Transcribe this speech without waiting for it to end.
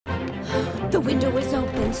The window was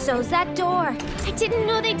open, so's that door. I didn't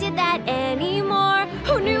know they did that anymore.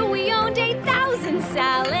 Who knew we owned 8,000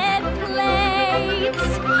 salad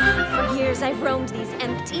plates? For years I've roamed these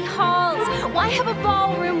empty halls. Why have a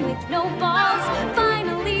ballroom with no balls?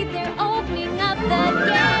 Finally they're opening up the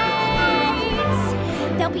gates.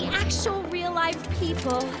 There'll be actual real-life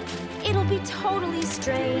people. It'll be totally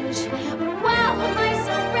strange. Wow, am I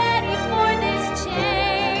so ready for this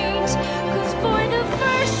change? 'Cause for the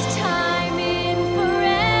first time in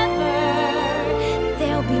forever,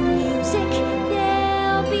 there'll be music,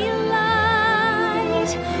 there'll be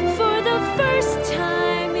light. For the first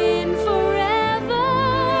time in forever,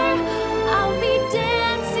 I'll be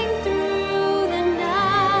dancing through the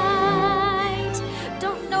night.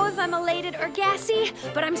 Don't know if I'm elated or gassy,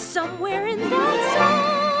 but I'm somewhere in that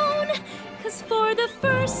zone. 'Cause for the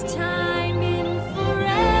first time in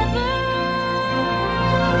forever,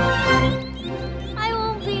 I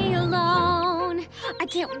won't be alone. I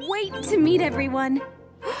can't wait to meet everyone.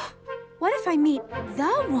 What if I meet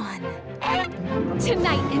the one?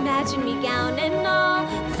 Tonight, imagine me gown and all,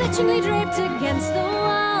 fetchingly draped against the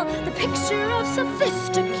wall, the picture of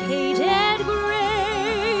sophisticated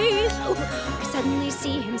grace. Ooh, I suddenly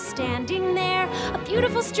see him standing there, a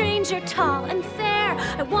beautiful stranger, tall and fair.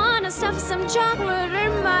 I wanna stuff some chocolate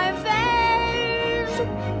in my face.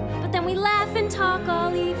 But then we laugh and talk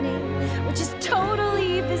all evening, which is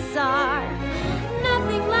totally bizarre.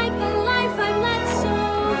 Nothing like the life I've led so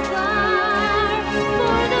far.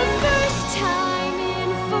 For the first time in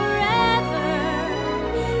forever,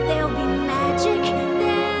 there'll be magic,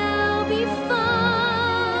 there'll be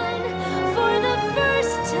fun. For the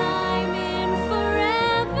first time in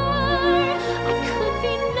forever, I could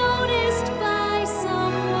be noticed by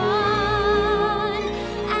someone.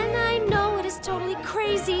 And I know it is totally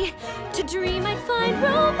crazy to dream I'd find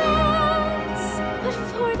romance. But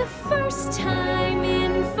for the first time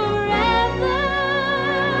in forever,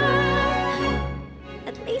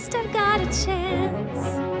 at least I've got a chance.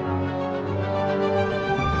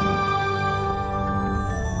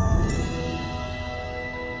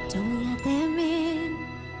 Don't let them in,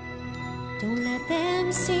 don't let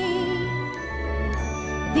them see.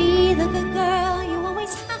 Be the good girl you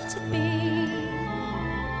always have to be.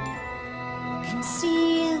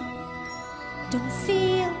 Conceal, don't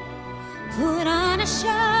feel, put on a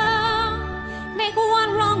show. Make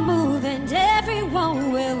one wrong move and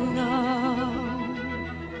everyone will know.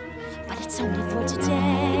 But it's only for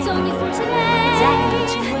today. It's only for today. It's agony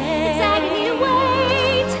to wait. It's agony to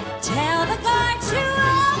wait. Tell the guard to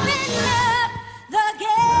open up the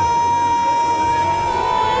gate.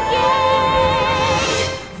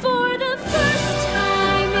 For the first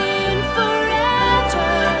time in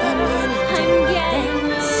forever, I'm getting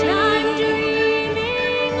what I'm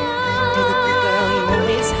dreaming of. Be the good girl you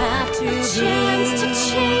always have to be. Chance to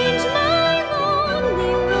change my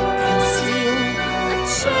lonely road. Conceal. A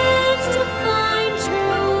chance to find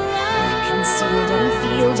true love. Conceal, don't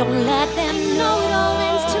feel, don't let them know it all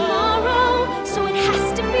ends tomorrow. So it has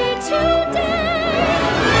to be too